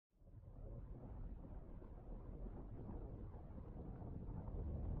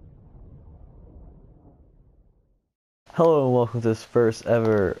Hello and welcome to this first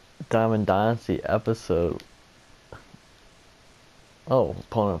ever Diamond Dynasty episode. Oh,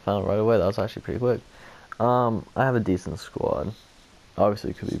 opponent found right away. That was actually pretty quick. I have a decent squad. Obviously,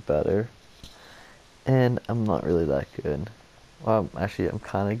 it could be better, and I'm not really that good. Well, actually, I'm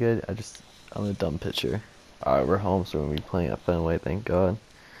kind of good. I'm a dumb pitcher. All right, we're home, so we're gonna be playing at Fenway. Thank God.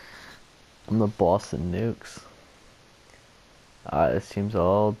 I'm the Boston Nukes. This team's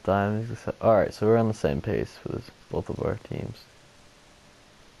all diamonds. All right, so we're on the same pace with both of our teams.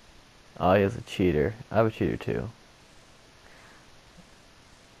 Oh, he has a cheater. I have a cheater too.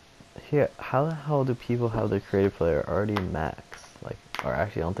 Yeah, how the hell do people have their creative player already max? Like, or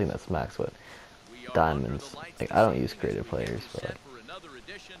actually, I don't think that's max, but diamonds. Like, I don't use creative players, but like,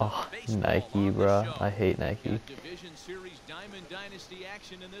 oh, Nike, bro. I hate Nike. Division Series Diamond Dynasty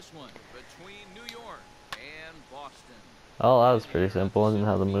action in this one between New York and Boston. Oh, that was pretty simple. I didn't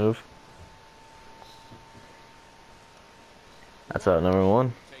have to move. That's out number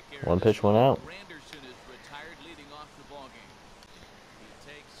one. One pitch, one out. Granderson is retired leading off the ballgame. He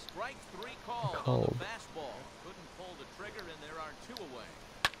takes strike three called on the fastball. Couldn't pull the trigger, and there are two away.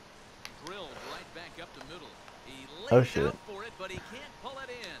 Drilled right back up the middle. He lays out for it, but he can't pull it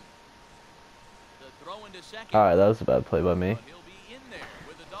in. The throw into second. Alright, that was a bad play by me. He'll be in there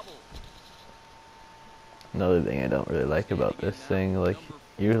with a double. Another thing I don't really like about this thing, like,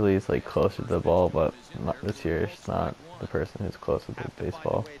 usually it's like closer to the ball, but not this year. It's not the person who's closer to the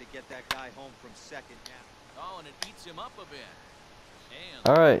baseball.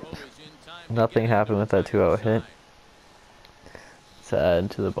 Alright, nothing happened with that 2-out hit. To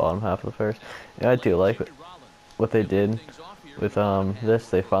add to the bottom half of the first. Yeah, I do like what they did with this.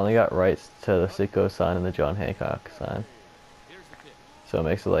 They finally got rights to the Sitco sign and the John Hancock sign, so it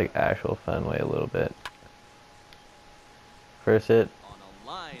makes it like actual Fenway a little bit. First hit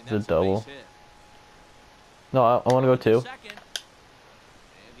is a double. No, I want to go two.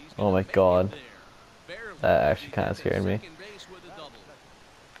 Oh my God, that actually kind of scared me.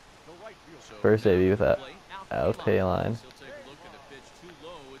 First debut with that LK line.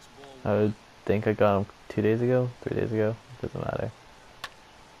 I would think I got him 2 days ago, 3 days ago. Doesn't matter.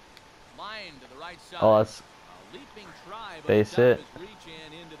 Oh, that's base hit.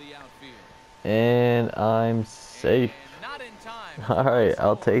 And I'm safe. Alright,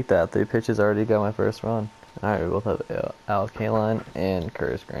 I'll take that. 3 pitches already got my first run. Alright, we both have Alex Kaline and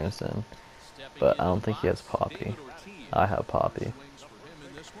Curtis Granderson. But I don't think he has Poppy. I have Poppy.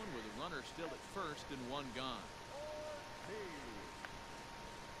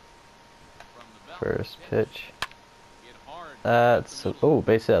 First pitch. That's oh,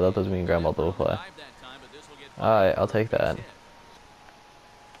 base hit. That doesn't mean ground ball double play. Alright, I'll take that.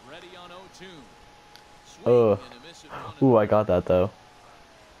 Oh, ooh, I got that though.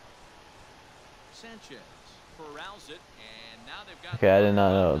 Okay, I did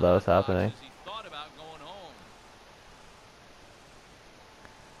not know that was happening.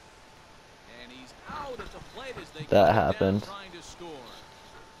 That happened.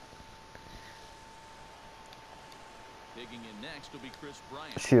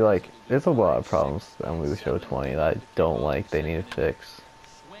 See, like, there's a lot of problems on Movie Show 20 that I don't like. They need to fix.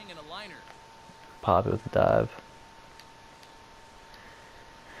 Pop it with a dive.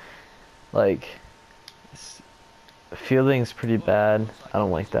 Like, fielding's pretty bad. I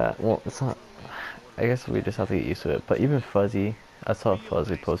don't like that. Well, it's not. I guess we just have to get used to it. But even Fuzzy, I saw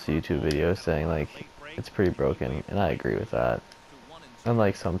Fuzzy post a YouTube video saying like it's pretty broken, and I agree with that. And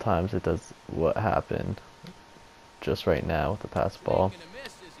like sometimes it does what happened just right now with the pass ball.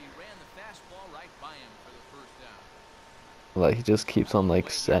 Like he just keeps on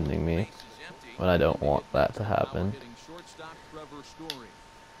like sending me when I don't want that to happen.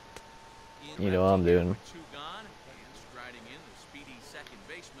 You know what I'm doing.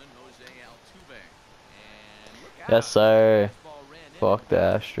 Yes, sir. Fuck the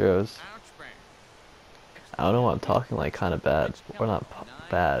Astros. I don't know why I'm talking like kind of bad. Or not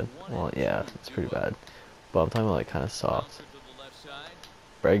bad. Well, yeah, it's pretty bad. But I'm talking like kind of soft.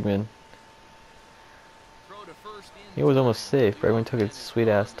 Bregman. He was almost safe. Bregman took his sweet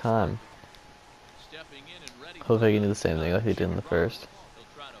ass time. Hopefully I can do the same thing like he did in the first.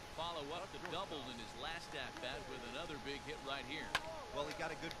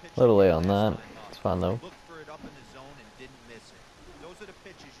 A little late on that. It's fine though.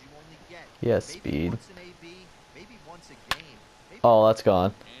 He has speed. Oh, that's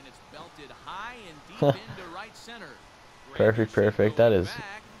gone. Perfect, perfect. That is,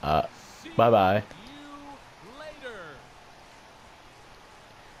 bye-bye.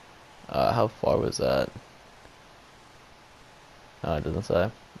 How far was that? Oh, it doesn't say.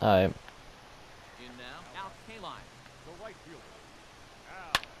 Alright.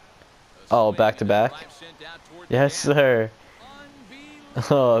 Oh, back to back? Yes, sir.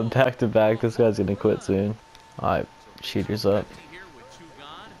 Oh, back to back. This guy's gonna quit soon. Alright, cheaters up.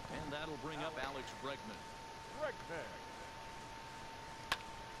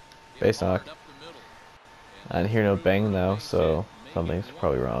 Base knock. I didn't hear no bang though, so something's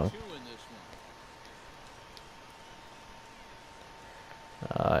probably wrong.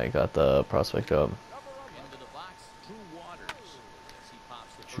 I got the prospect up.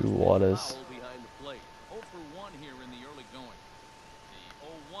 Drew Waters.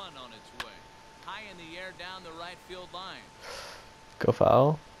 Go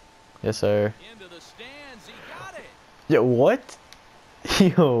foul? Yes, sir. Yo, what?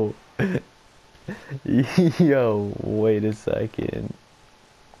 Yo. Yo, wait a second.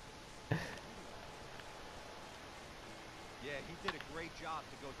 Yeah, he did a great job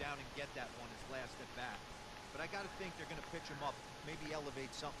to go down and get that one his last at bat. But I gotta think they're gonna pitch him up, maybe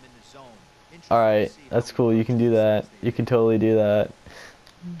elevate something in the zone. Alright, that's cool. You can do that. You can totally do that.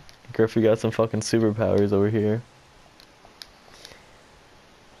 Griffey got some fucking superpowers over here.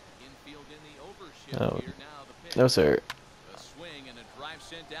 Oh, no, sir.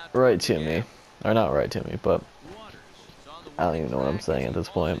 Right to me. Or not right to me, but I don't even know what I'm saying at this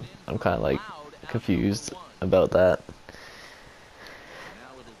point. I'm kind of like confused about that.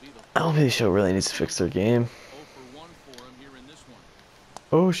 LB Show really needs to fix their game.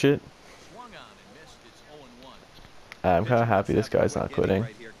 Oh shit. I'm kind of happy this guy's not quitting.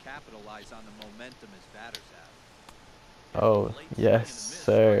 Oh, yes,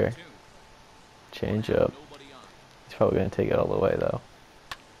 sir. Change up. He's probably going to take it all the way, though.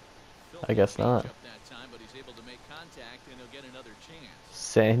 I guess not.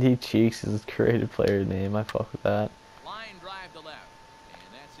 Sandy Cheeks is a creative player name. I fuck with that. Line drive to left, and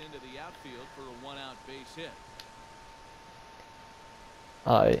that's into the outfield for a one-out base hit.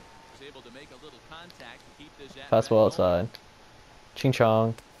 Alright. Fastball outside. Ching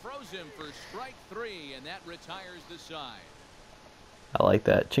chong. Froze him for strike 3, and that retires the side. I like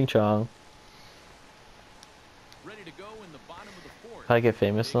that. Ching chong. Ready to go in the bottom of the fourth. If I get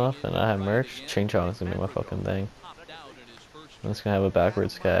famous enough and I have merch, Ching chong is gonna be my fucking thing. I'm just gonna have a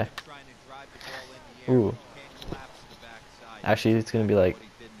backwards K. Ooh. Actually, it's gonna be like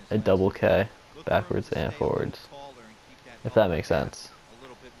a double K, backwards and forwards. If that makes sense.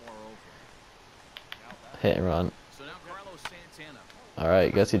 Hit and run.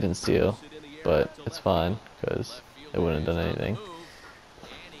 Alright, guess he didn't steal, but it's fine, because it wouldn't have done anything.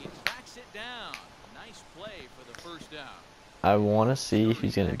 I want to see if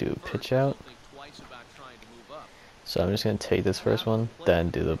he's going to do a pitch out. So I'm just going to take this first one, then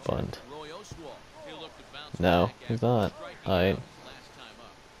do the bunt. No, he's not. Alright.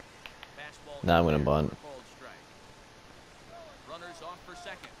 Now I'm going to bunt.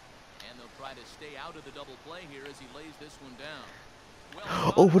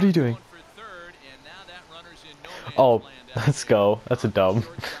 Oh, what are you doing? Oh, let's go. That's a dub.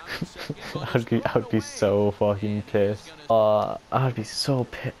 I'd be so fucking pissed. I'd be so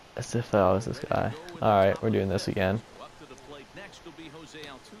pissed if I was this guy. Alright, we're doing this again.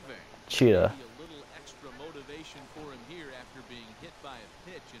 Cheetah.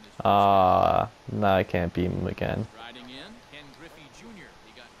 No, I can't beat him again.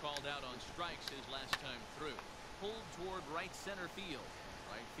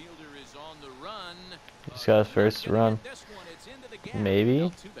 He's got his first run.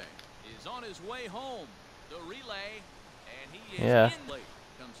 Maybe? Yeah.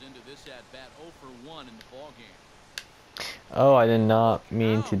 Oh, I did not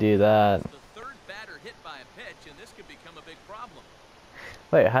mean to do that.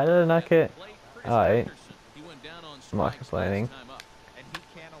 Wait, how did I not get... Alright. I'm not complaining.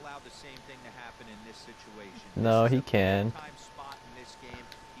 No, he can.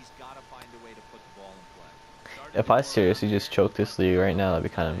 If I seriously just choke this league right now, that'd be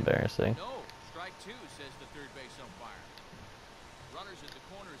kind of embarrassing.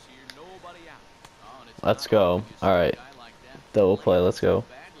 Let's go. Alright. Double play, let's go.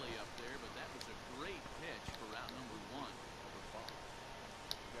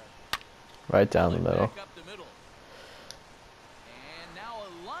 Right down the middle.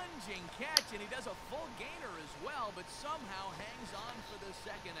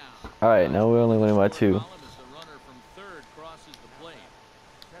 Alright, now we're only winning by 2.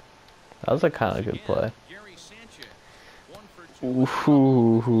 That was a kind of good play.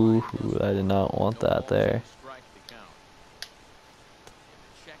 Ooh, I did not want that there.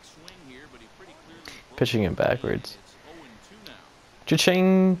 Pitching it backwards.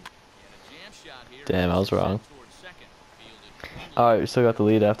 Cha-ching! Damn, I was wrong. Alright, we still got the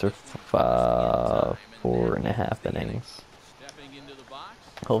lead after 4.5 innings. Stepping into the box,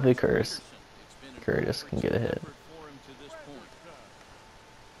 Hopefully Anderson. It's been a Curtis can get a hit. effort for him to this point.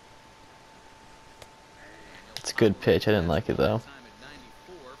 It's a good pitch. I didn't like it though. Time at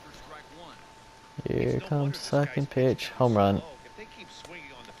 94 for strike one. Here comes second pitch. Home run. If they keep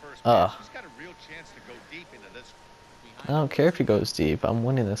swinging on the first Ah. pitch, he's got a real chance to go deep into this. I don't care if he goes deep. I'm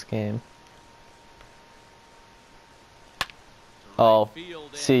winning this game. Oh, Field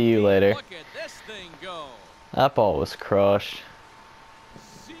and see you deep. later. Look at this thing go. That ball was crushed.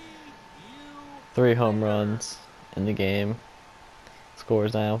 See you 3 home runs in the game.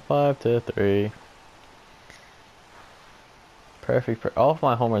 Scores now 5-3. Perfect. All of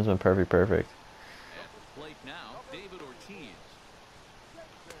my home runs have been perfect. At the plate now, David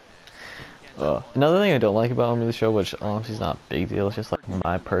Ortiz. Another thing I don't like about MLB The Show, which honestly is not a big deal, it's just like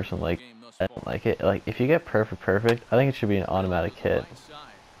my personal like. I don't like it. Like if you get perfect, I think it should be an automatic hit.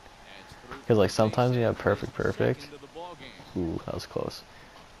 Because like sometimes you have perfect. Ooh, that was close.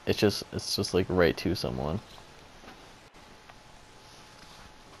 It's just like right to someone.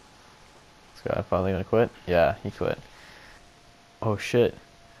 This guy finally gonna quit? Yeah, he quit. Oh shit.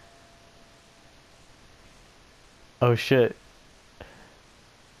 Oh shit.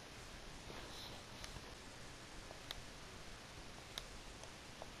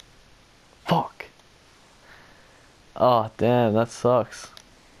 Fuck. Oh damn, that sucks.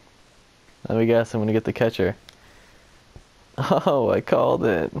 Let me guess, I'm gonna get the catcher. Oh, I called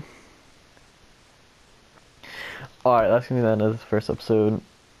it. Alright, that's gonna be the end of this first episode.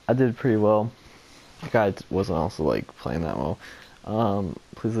 I did pretty well. The guy wasn't also like playing that well.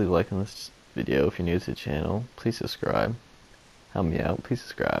 Please leave a like on this video if you're new to the channel. Please subscribe. Help me out. Please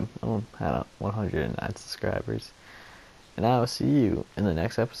subscribe. I'm at 109 subscribers. And I will see you in the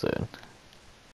next episode.